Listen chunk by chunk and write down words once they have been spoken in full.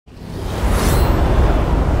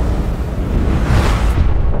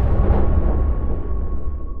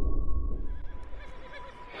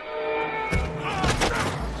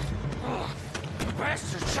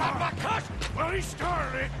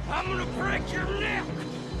your neck!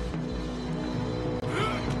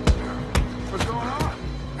 What's going on?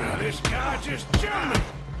 Now, this guy just jumped me!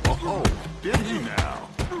 Oh, did he now?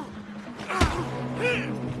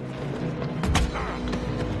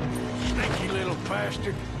 Sneaky little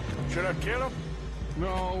bastard. Should I kill him?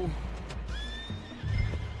 No.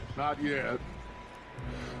 Not yet.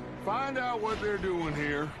 Find out what they're doing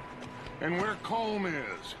here, and where Colm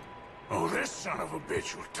is. Oh, this son of a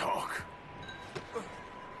bitch will talk.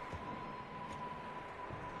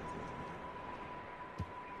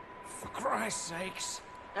 For Christ's sakes.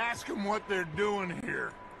 Ask them what they're doing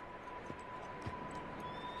here.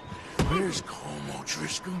 Where's Colm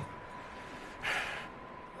O'Driscoll?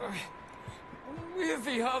 With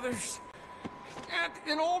the others. At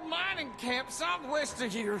an old mining camp southwest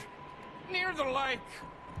of here. Near the lake.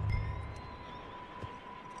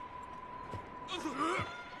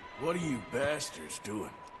 What are you bastards doing?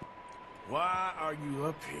 Why are you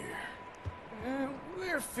up here?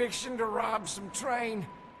 We're fixing to rob some train.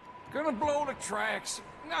 Gonna blow the tracks.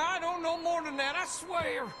 I don't know more than that, I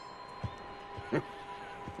swear.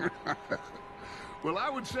 Well, I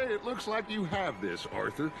would say it looks like you have this,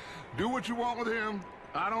 Arthur. Do what you want with him.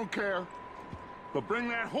 I don't care. But bring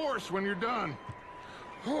that horse when you're done.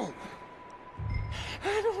 Oh.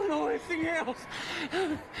 I don't know anything else.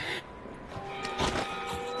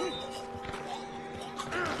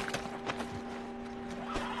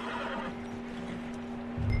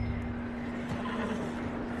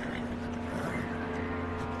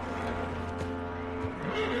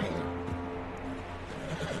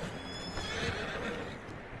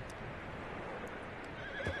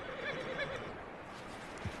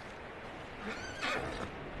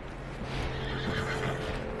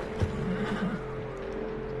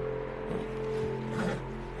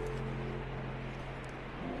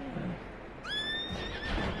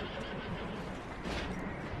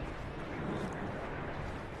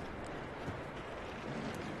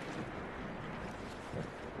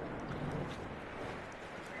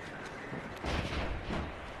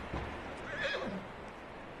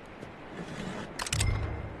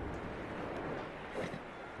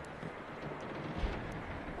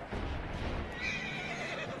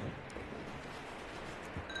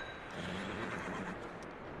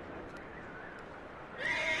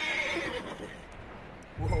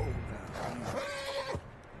 Whoa, now.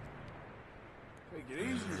 Take it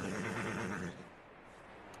easy.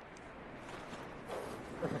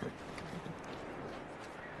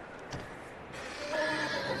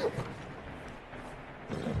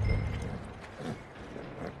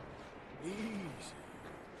 Easy.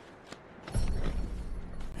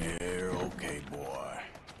 You're okay, boy.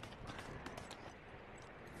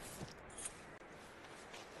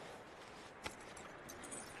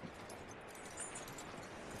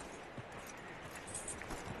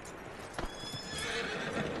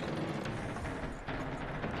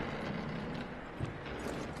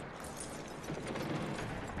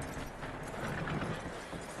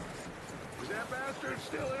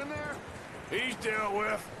 Still in there? He's dealt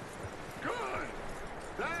with. Good.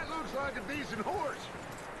 That looks like a decent horse.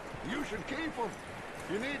 You should keep him.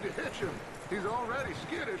 You need to hitch him. He's already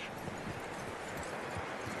skittish.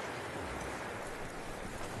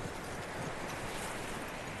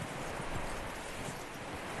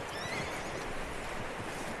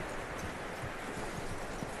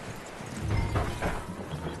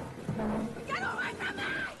 Get away from me!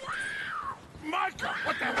 Micah,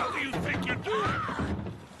 what the hell do you think you're doing?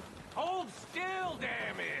 Hold still,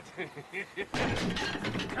 damn it!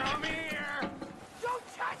 Come here! Don't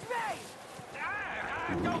touch me!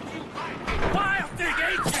 Don't you bite me! Wild thing,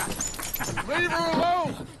 ain't ya? Leave her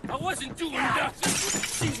alone! I wasn't doing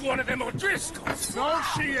nothing. She's one of them O'Driscolls. No,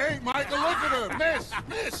 she ain't, Micah. Look at her. Miss!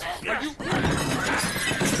 Miss! Are you...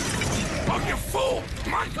 Oh, you fool!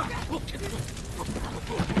 Micah!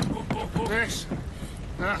 Miss.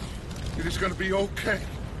 Now, it is gonna be okay.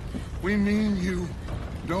 We mean you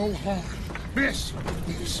no harm. Miss!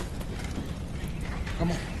 Miss.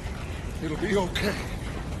 Come on. It'll be okay.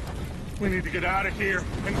 We need to get out of here,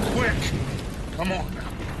 and quick. Come on now.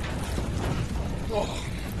 Oh.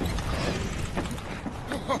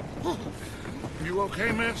 You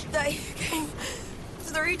okay, miss? They came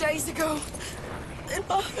 3 days ago. And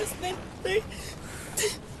my husband, they...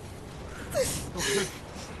 Okay.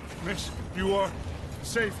 Miss, you are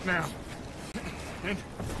safe now. And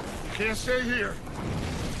you can't stay here.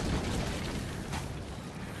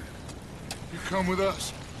 You come with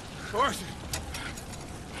us. Arthur!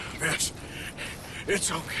 Miss,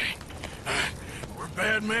 it's okay. We're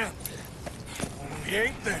bad men. We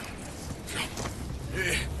ain't them.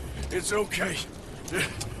 It's okay.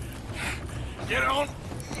 Get on.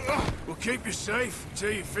 We'll keep you safe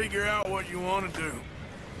until you figure out what you want to do.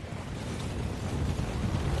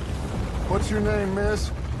 What's your name,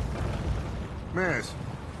 miss? Miss.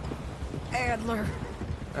 Adler.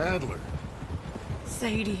 Adler.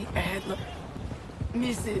 Sadie Adler.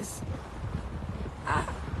 Mrs.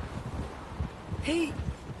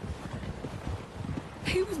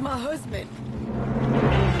 He was my husband.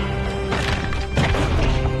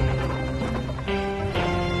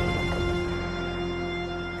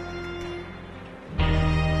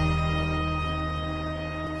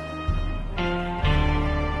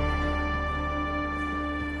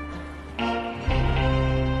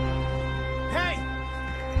 Hey!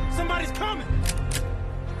 Somebody's coming!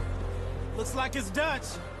 Looks like it's Dutch.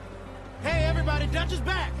 Hey, everybody, Dutch is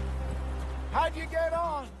back! How'd you get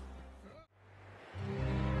on?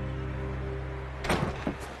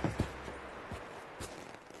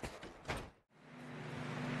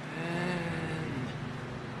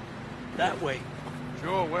 That way.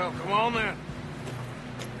 Sure, well, come on then.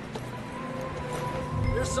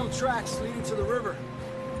 There's some tracks leading to the river.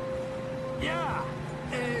 Yeah,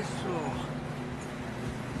 eso.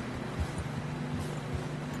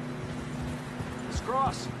 Let's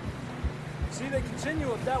cross. See, they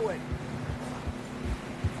continue up that way.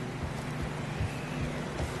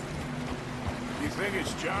 You think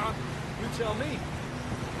it's John? You tell me.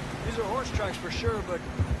 These are horse tracks for sure, but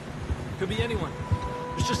could be anyone.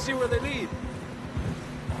 Let's just see where they lead.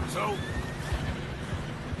 So,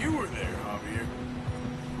 you were there, Javier.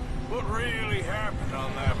 What really happened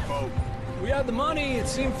on that boat? We had the money, it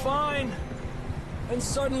seemed fine. And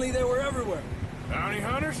suddenly they were everywhere. Bounty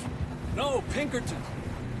hunters? No, Pinkerton.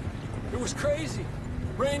 It was crazy.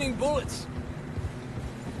 Raining bullets.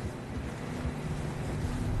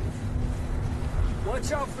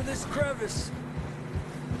 Watch out for this crevice.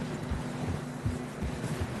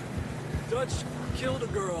 Dutch killed a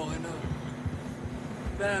girl in a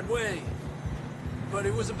bad way. But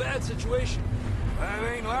it was a bad situation. That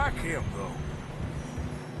ain't like him, though.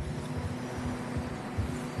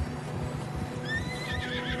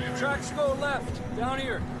 Tracks go left, down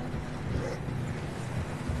here.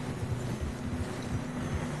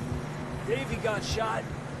 Davey got shot.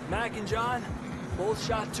 Mac and John, both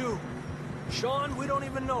shot too. Sean, we don't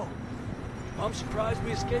even know. I'm surprised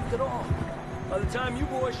we escaped at all. By the time you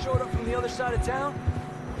boys showed up from the other side of town,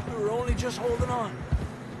 we were only just holding on.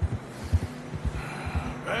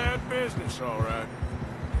 Bad business, all right.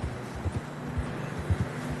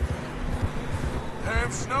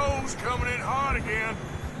 Damn snow's coming in hard again.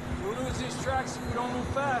 We'll lose these tracks if we don't move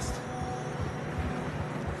fast.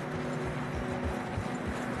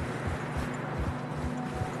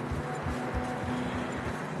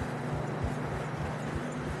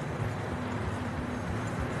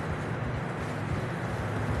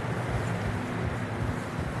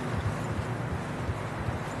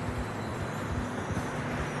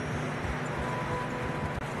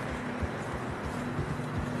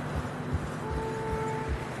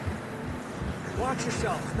 Watch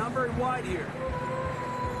yourself. It's not very wide here.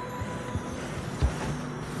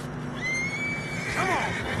 Come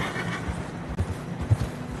on!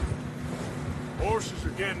 Horses are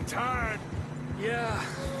getting tired. Yeah,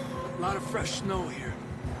 a lot of fresh snow here.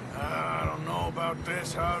 I don't know about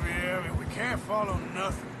this, Javier. I mean, we can't follow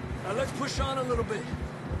nothing. Now let's push on a little bit.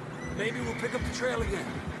 Maybe we'll pick up the trail again.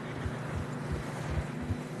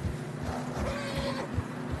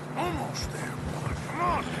 Almost there, boy. Come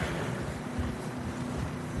on.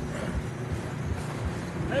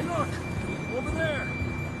 Hey, look! Over there!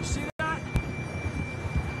 You see that?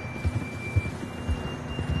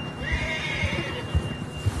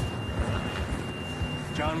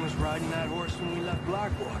 John was riding that horse when we left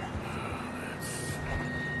Blackwater.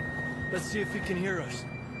 Let's see if he can hear us.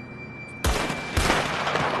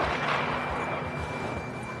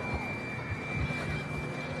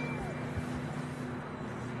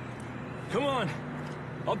 Come on!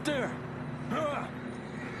 Up there!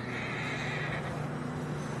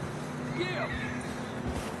 Yeah.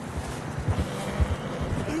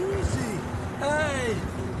 Easy. Hey,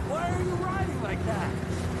 why are you riding like that?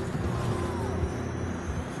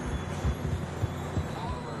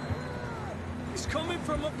 He's coming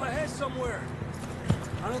from up ahead somewhere.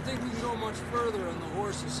 I don't think we can go much further on the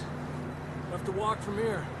horses. We'll have to walk from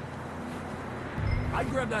here. I'd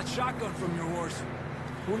grab that shotgun from your horse.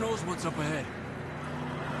 Who knows what's up ahead?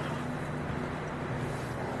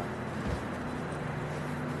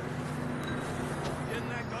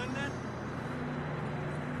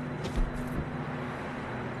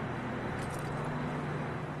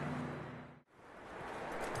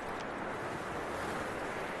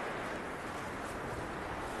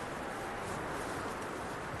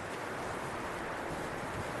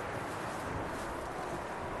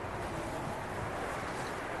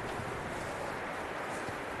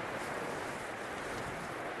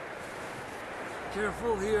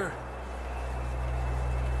 Careful here.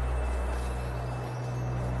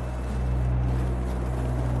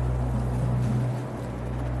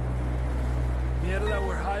 Mierda,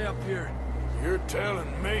 we're high up here. You're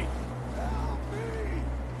telling me.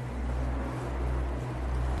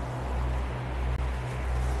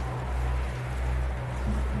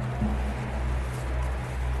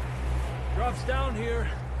 Drops down here.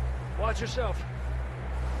 Watch yourself.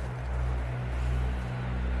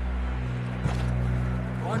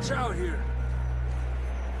 Watch out here.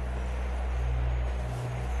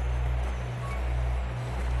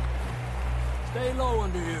 Stay low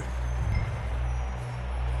under here.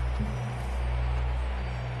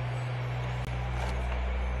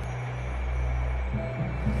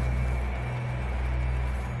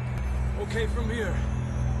 Okay from here.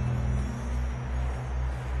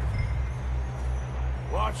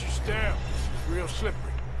 Watch your step. This is real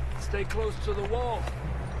slippery. Stay close to the wall.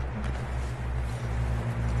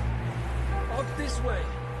 Up this way.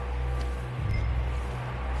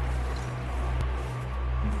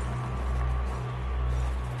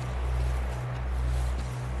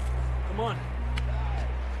 Come on.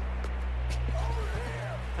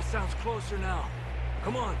 That sounds closer now.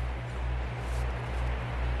 Come on.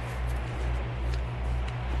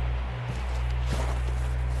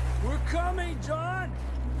 We're coming, John!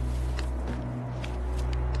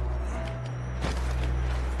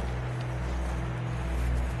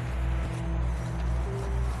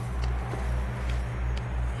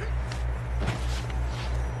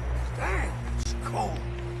 Damn, it's cold.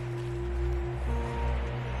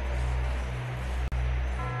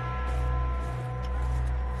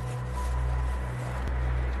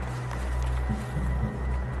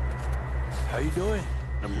 How you doing?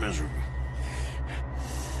 I'm miserable.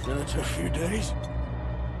 Been a tough few days.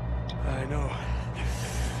 I know.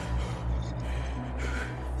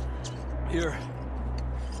 Here.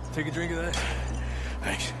 Take a drink of that.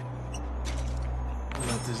 Thanks.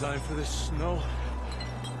 Not designed for this snow.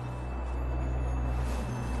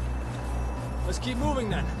 Let's keep moving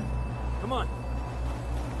then. Come on.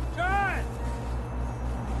 John!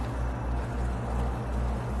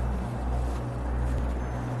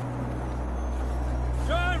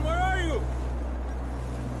 John, where are you?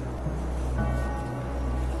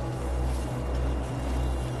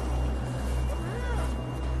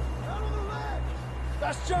 Down on the ledge!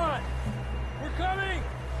 That's John! We're coming!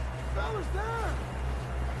 Fella's there!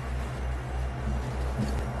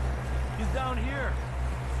 He's down here.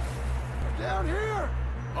 Down here!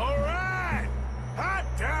 All right! Hot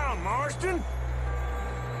down, Marston!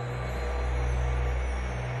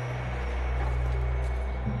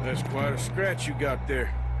 That's quite a scratch you got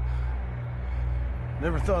there.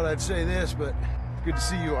 Never thought I'd say this, but good to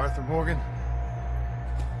see you, Arthur Morgan.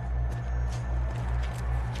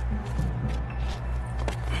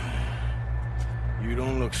 You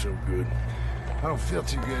don't look so good. I don't feel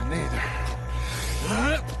too good neither.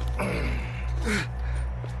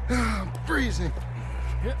 I'm freezing.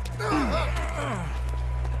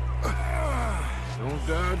 Don't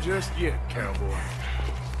die just yet, cowboy.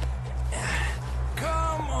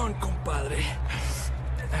 Come on, compadre.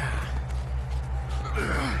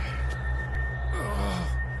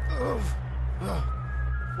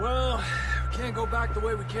 Well, we can't go back the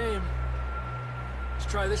way we came. Let's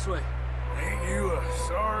try this way. Ain't you a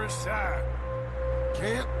sorry sight?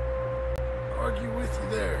 Can't argue with you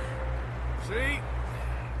there. See?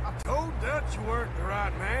 I told Dutch you weren't the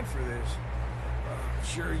right man for this.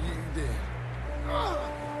 Sure you did.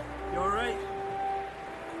 You all right?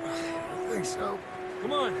 I think so.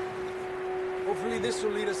 Come on. Hopefully this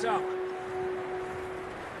will lead us out.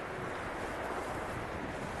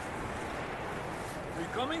 Are you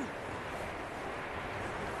coming?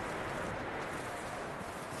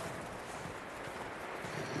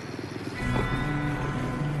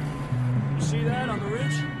 You see that on the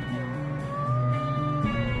ridge?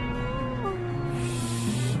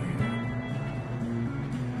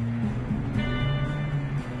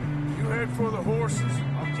 You head for the horses.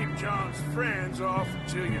 I'll keep John's friends off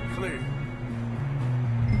until you're clear.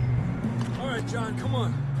 All right, John, come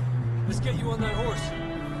on. Let's get you on that horse.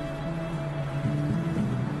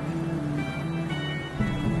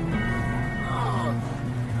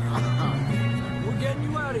 We're getting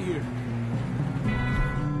you out of here.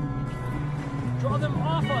 Draw them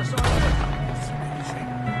off us, Arthur.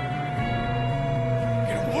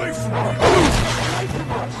 Get away from me! Away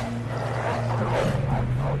from us. Come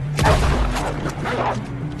on.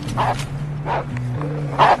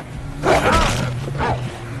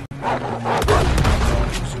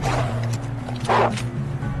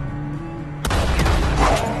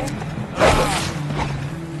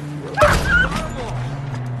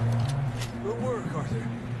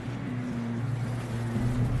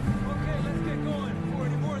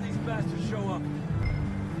 show up.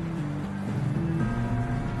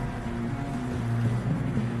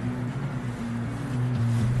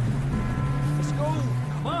 Let's go.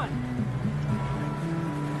 Come on.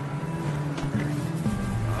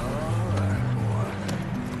 All right, boy.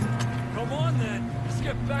 Come on, then. Let's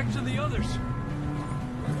get back to the others.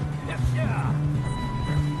 Yeah.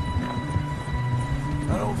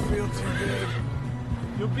 I don't feel too good.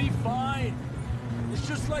 You'll be fine. It's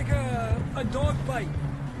just like a dog bite.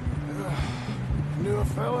 Knew a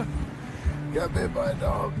fella, got bit by a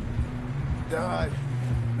dog, died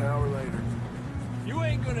an hour later. You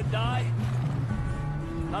ain't gonna die.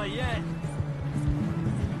 Not yet.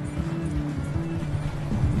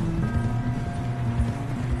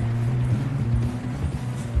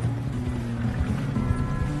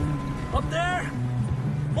 Up there?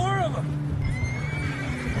 More of them!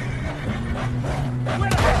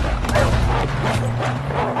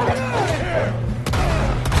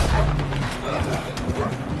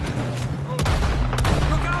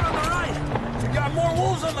 Look out on the right! We got more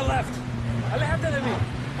wolves on the left! Aléjate de mí!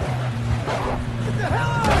 Get the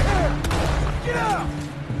hell out of here! Get out!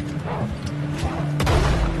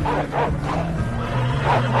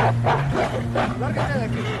 Lárgate de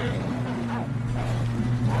aquí!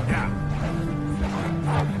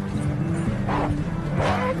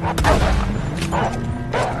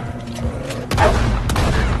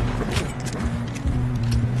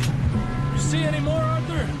 You see any more,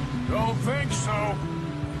 Arthur? Don't think so.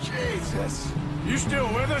 Jesus. You still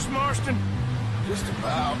with us, Marston? Just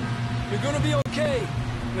about. You're gonna be okay.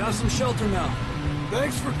 We have some shelter now.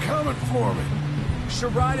 Thanks for coming for me.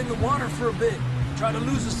 Should ride in the water for a bit. Try to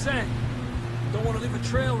lose the scent. Don't want to leave a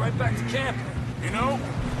trail right back to camp. You know,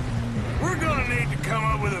 we're gonna need to come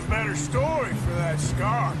up with a better story for that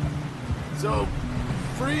scar. So,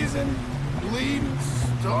 freezing, bleeding,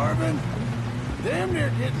 starving, damn near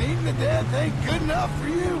getting eaten to death ain't good enough for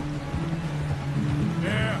you.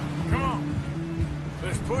 Yeah, come on.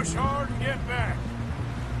 Let's push hard and get back.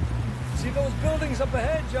 See those buildings up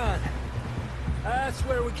ahead, John? That's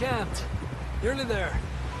where we camped. Nearly there.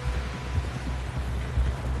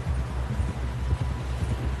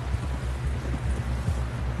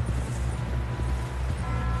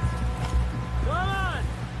 Come on!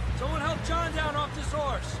 Someone help John down off this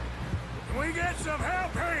horse. Can we get some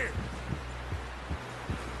help here?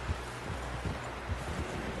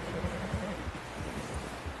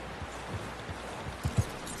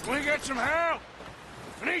 Can we get some help?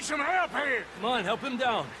 I need some help here. Come on, help him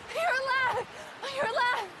down. You're alive! You're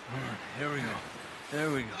alive! Here we go. There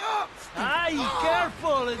we go. Ay,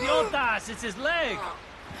 careful, idiotas! It's his leg! Oh,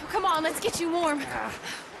 come on, let's get you warm.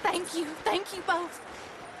 Thank you both.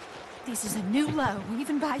 This is a new low,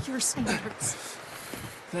 even by your standards.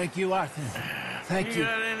 Thank you, Arthur. Thank you.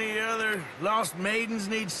 got any other lost maidens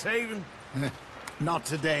need saving? Not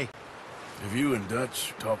today. Have you and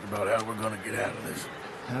Dutch talked about how we're gonna get out of this?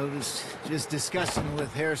 I was just discussing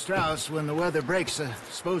with Herr Strauss when the weather breaks. I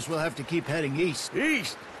suppose we'll have to keep heading east.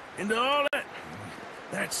 East? Into all that?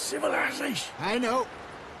 That's civilization. I know.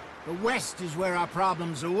 The west is where our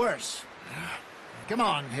problems are worse. Come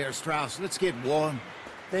on, Herr Strauss. Let's get warm.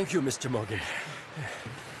 Thank you, Mr. Morgan.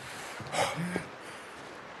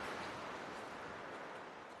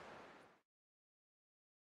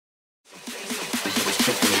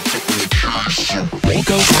 Walk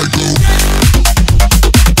out, I go.